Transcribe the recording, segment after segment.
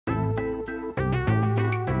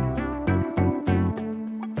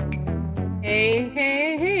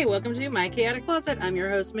Hey, welcome to My Chaotic Closet. I'm your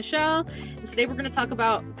host, Michelle, and today we're going to talk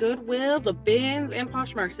about Goodwill, the bins, and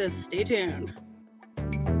Poshmark, so stay tuned.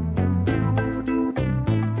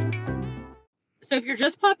 So if you're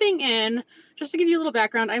just popping in, just to give you a little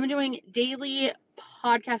background, I'm doing daily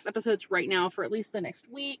podcast episodes right now for at least the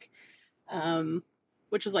next week,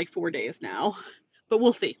 which is like 4 days now, but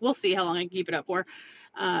we'll see how long I can keep it up for.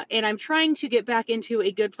 And I'm trying to get back into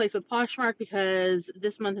a good place with Poshmark because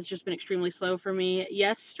this month has just been extremely slow for me.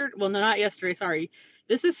 Not yesterday, sorry.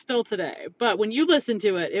 This is still today, but when you listen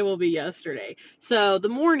to it, it will be yesterday. So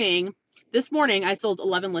this morning I sold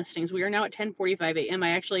 11 listings. We are now at 10:45 a.m. I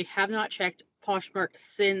actually have not checked Poshmark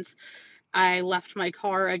since I left my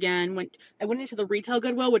car again. I went into the retail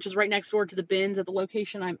Goodwill, which is right next door to the bins at the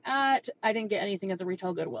location I'm at. I didn't get anything at the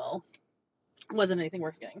retail Goodwill. It wasn't anything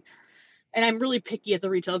worth getting. And I'm really picky at the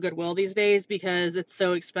retail Goodwill these days because it's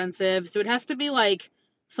so expensive. So it has to be like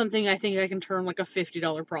something I think I can turn like a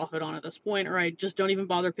 $50 profit on at this point, or I just don't even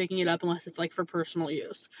bother picking it up unless it's like for personal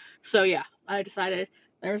use. So yeah, I decided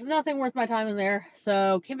there was nothing worth my time in there.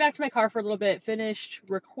 So came back to my car for a little bit, finished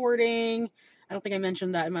recording. I don't think I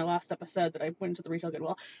mentioned that in my last episode that I went to the retail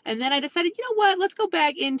Goodwill. And then I decided, you know what, let's go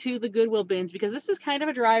back into the Goodwill bins because this is kind of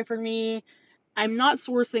a drive for me. I'm not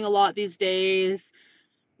sourcing a lot these days.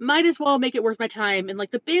 Might as well make it worth my time. And like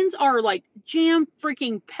the bins are like jam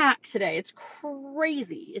freaking packed today. It's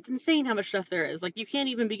crazy. It's insane how much stuff there is. Like you can't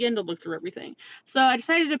even begin to look through everything. So I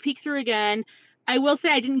decided to peek through again. I will say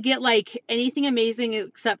I didn't get like anything amazing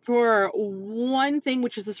except for one thing,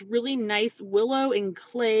 which is this really nice willow and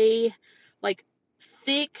clay, like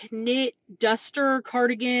thick knit duster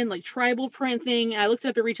cardigan, like tribal print thing. I looked it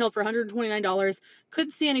up at retail for $129.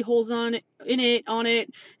 Couldn't see any holes on it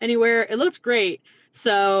anywhere. It looks great.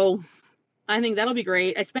 So I think that'll be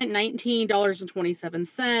great. I spent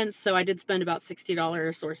 $19.27, so I did spend about $60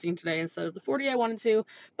 sourcing today instead of the $40 I wanted to,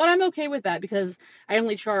 but I'm okay with that because I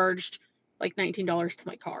only charged like $19 to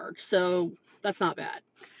my card, so that's not bad.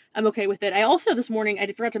 I'm okay with it. I also, this morning, I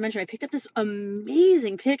forgot to mention, I picked up this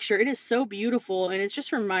amazing picture. It is so beautiful, and it's just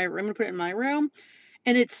from my room. I'm going to put it in my room,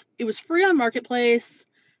 and it was free on Marketplace.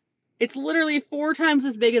 It's literally 4 times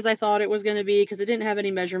as big as I thought it was going to be because it didn't have any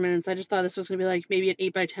measurements. I just thought this was going to be like maybe an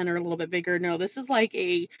 8x10 or a little bit bigger. No, this is like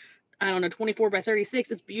a,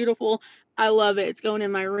 24x36. It's beautiful. I love it. It's going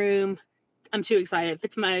in my room. I'm too excited. It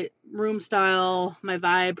fits my room style, my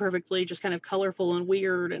vibe perfectly, just kind of colorful and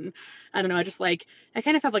weird. And I don't know, I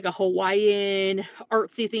kind of have like a Hawaiian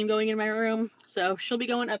artsy theme going in my room. So she'll be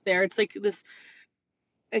going up there. It's like this,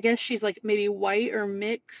 I guess she's like maybe white or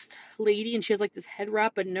mixed lady, and she has like this head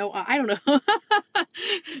wrap, but no, I don't know.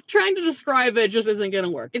 Trying to describe it just isn't gonna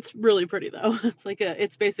work. It's really pretty though.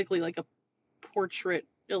 It's basically like a portrait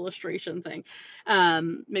illustration thing.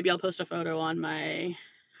 Maybe I'll post a photo on my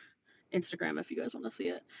Instagram if you guys want to see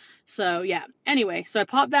it. So yeah, anyway, so I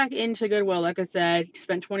popped back into Goodwill. Like I said,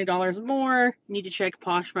 spent $20 more. Need to check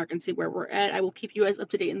Poshmark and see where we're at. I will keep you guys up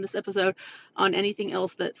to date in this episode on anything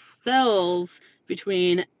else that sells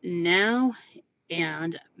between now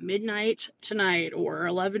and midnight tonight or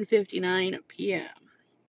 11:59 p.m.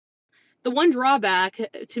 The one drawback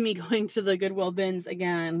to me going to the Goodwill bins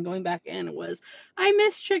again, going back in, was I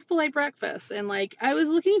missed Chick-fil-A breakfast, and like I was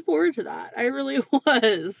looking forward to that. I really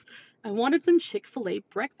was. I wanted some Chick-fil-A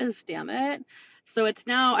breakfast, damn it. So it's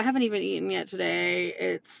now, I haven't even eaten yet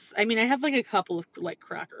today. I had like a couple of like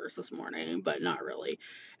crackers this morning, but not really.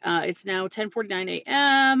 It's now 10:49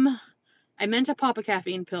 a.m. I meant to pop a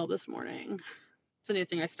caffeine pill this morning. It's a new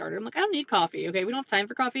thing I started. I'm like, I don't need coffee. Okay, we don't have time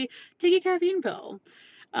for coffee. Take a caffeine pill.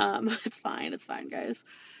 It's fine, guys.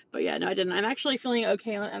 But yeah, no, I didn't. I'm actually feeling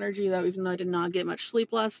okay on energy though, even though I did not get much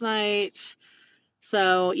sleep last night.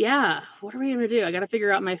 So yeah, what are we gonna do? I gotta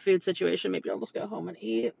figure out my food situation. Maybe I'll just go home and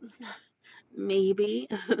eat. Maybe.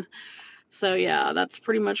 So yeah, that's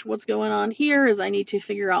pretty much what's going on here. Is I need to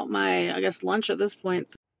figure out my, lunch at this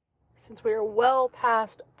point. Since we are well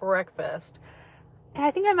past breakfast, and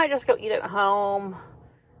I think I might just go eat at home.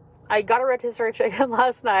 I got a rotisserie chicken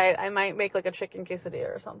last night. I might make like a chicken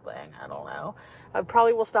quesadilla or something. I don't know. I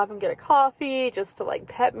probably will stop and get a coffee just to like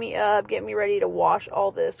pep me up, get me ready to wash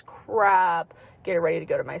all this crap, get ready to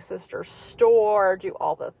go to my sister's store, do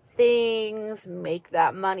all the things, make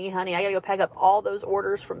that money, honey. I gotta go pack up all those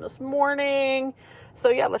orders from this morning. So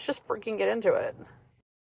yeah, let's just freaking get into it.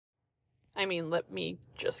 Let me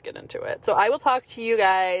just get into it. So I will talk to you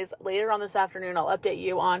guys later on this afternoon. I'll update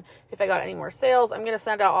you on if I got any more sales. I'm going to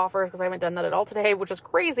send out offers because I haven't done that at all today, which is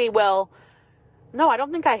crazy. Well, No, I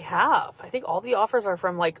don't think I have. I think all the offers are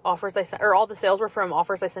from like offers I sent, or all the sales were from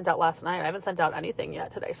offers I sent out last night. I haven't sent out anything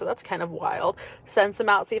yet today, so that's kind of wild. Send some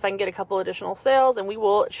out, see if I can get a couple additional sales, and we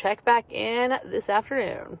will check back in this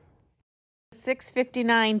afternoon.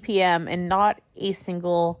 6:59 p.m. and not a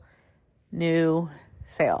single new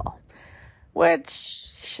sale,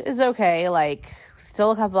 which is okay. Like,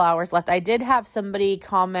 still a couple hours left. I did have somebody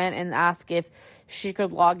comment and ask if she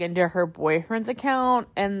could log into her boyfriend's account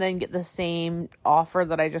and then get the same offer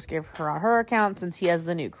that I just gave her on her account since he has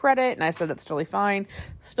the new credit. And I said that's totally fine.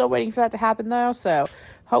 Still waiting for that to happen though. So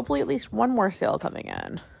hopefully at least one more sale coming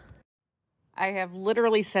in. I have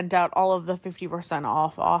literally sent out all of the 50%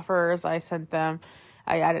 off offers. I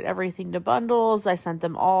added everything to bundles. I sent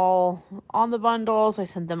them all on the bundles. I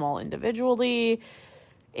sent them all individually.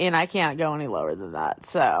 And I can't go any lower than that.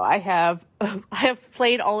 So I have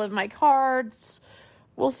played all of my cards.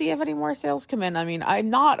 We'll see if any more sales come in. I mean, I'm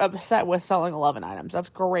not upset with selling 11 items. That's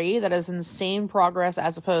great. That is insane progress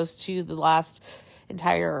as opposed to the last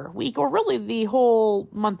entire week, or really the whole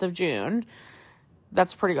month of June.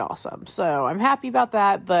 That's pretty awesome. So I'm happy about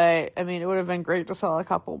that. But I mean, it would have been great to sell a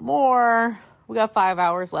couple more. We got 5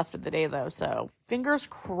 hours left of the day, though, so fingers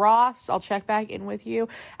crossed. I'll check back in with you.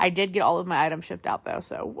 I did get all of my items shipped out, though,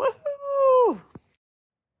 so woohoo!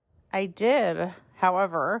 I did,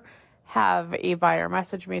 however, have a buyer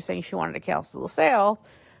message me saying she wanted to cancel the sale.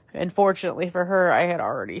 Unfortunately for her, I had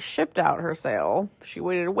already shipped out her sale. She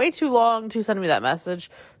waited way too long to send me that message,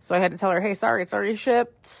 so I had to tell her, hey, sorry, it's already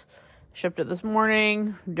shipped. Shipped it this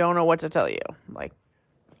morning. Don't know what to tell you. Like,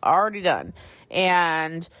 already done.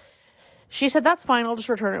 And she said, that's fine, I'll just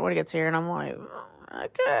return it when it gets here. And I'm like,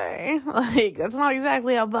 okay. Like, that's not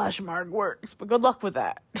exactly how Poshmark works, but good luck with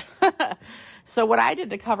that. So what I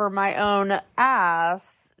did to cover my own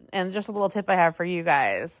ass, and just a little tip I have for you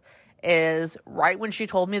guys, is right when she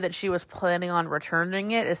told me that she was planning on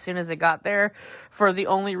returning it as soon as it got there, for the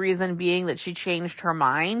only reason being that she changed her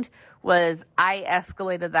mind, was I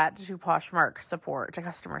escalated that to Poshmark support, to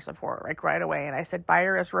customer support, like right away. And I said,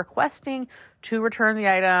 buyer is requesting to return the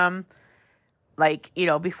item, like, you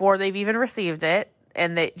know, before they've even received it,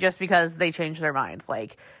 and they just because they changed their mind.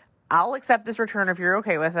 Like, I'll accept this return if you're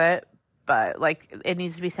okay with it, but like, it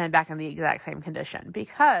needs to be sent back in the exact same condition,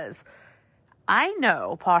 because I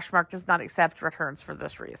know Poshmark does not accept returns for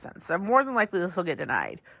this reason. So more than likely this will get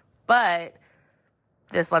denied, but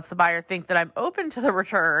this lets the buyer think that I'm open to the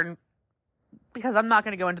return, because I'm not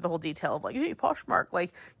going to go into the whole detail of like, hey, Poshmark,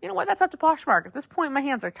 like, you know what, that's up to Poshmark. At this point, my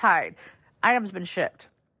hands are tied. Item's been shipped.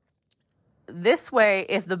 This way,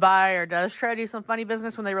 if the buyer does try to do some funny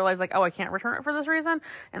business when they realize, like, oh, I can't return it for this reason,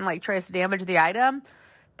 and, like, tries to damage the item,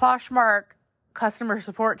 Poshmark customer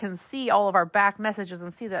support can see all of our back messages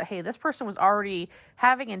and see that, hey, this person was already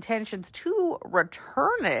having intentions to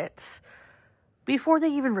return it before they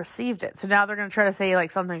even received it. So now they're going to try to say,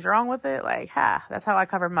 like, something's wrong with it. Like, that's how I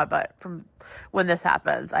covered my butt from when this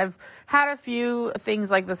happens. I've had a few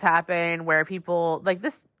things like this happen where people, like,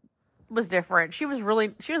 this was different. She was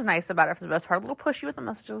nice about it for the most part. A little pushy with the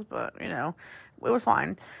messages, but, you know, it was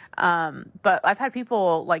fine. But I've had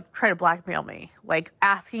people, like, try to blackmail me, like,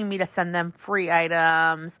 asking me to send them free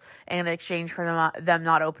items in exchange for them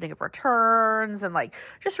not opening up returns, and, like,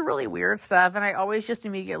 just really weird stuff. And I always just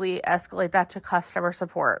immediately escalate that to customer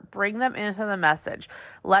support. Bring them into the message.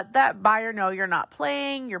 Let that buyer know you're not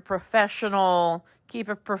playing, you're professional, keep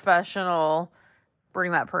it professional,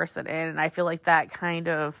 bring that person in. And I feel like that kind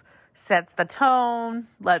of sets the tone,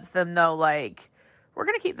 lets them know, like, we're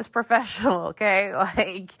going to keep this professional, okay?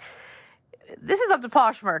 Like, this is up to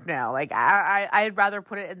Poshmark now. Like, I'd rather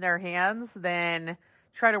put it in their hands than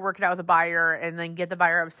try to work it out with the buyer and then get the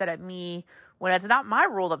buyer upset at me when it's not my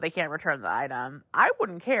rule that they can't return the item. I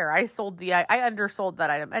wouldn't care. I undersold that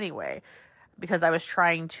item anyway because I was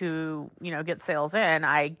trying to, you know, get sales in.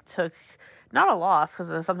 I took not a loss because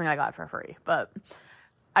it was something I got for free, but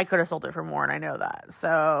I could have sold it for more, and I know that.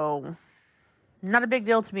 So, not a big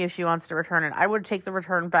deal to me if she wants to return it. I would take the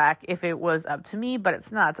return back if it was up to me, but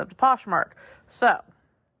it's not. It's up to Poshmark. So,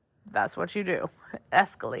 that's what you do.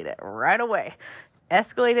 Escalate it right away.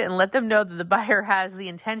 Escalate it and let them know that the buyer has the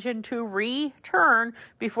intention to return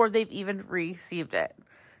before they've even received it.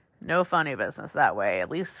 No funny business that way. At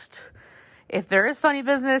least, if there is funny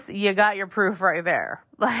business, you got your proof right there.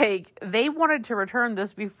 Like, they wanted to return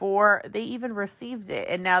this before they even received it,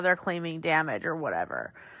 and now they're claiming damage or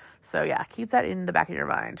whatever. So, yeah, keep that in the back of your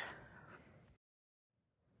mind.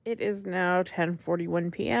 It is now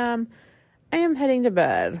 10:41 p.m. I am heading to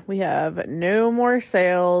bed. We have no more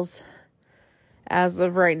sales. As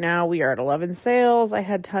of right now, we are at 11 sales. I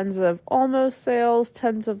had tons of almost sales,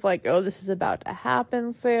 tons of like, oh, this is about to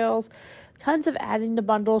happen sales, tons of adding to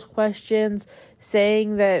bundles questions,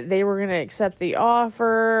 saying that they were going to accept the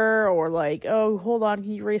offer, or like, oh, hold on,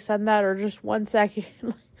 can you resend that, or just 1 second.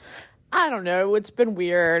 I don't know. It's been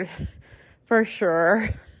weird for sure.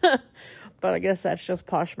 But I guess that's just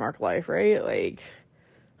Poshmark life, right? Like,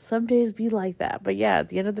 some days be like that. But yeah, at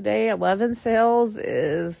the end of the day, 11 sales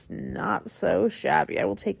is not so shabby. I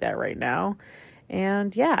will take that right now.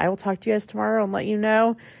 And yeah, I will talk to you guys tomorrow and let you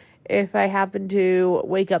know if I happen to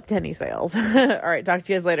wake up to any sales. All right, talk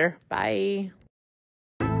to you guys later. Bye.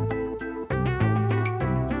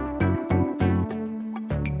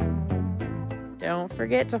 Don't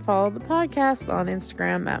forget to follow the podcast on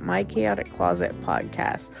Instagram at My Chaotic Closet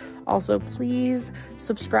Podcast. Also, please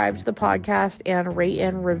subscribe to the podcast and rate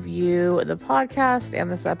and review the podcast and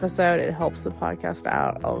this episode. It helps the podcast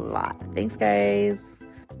out a lot. Thanks, guys.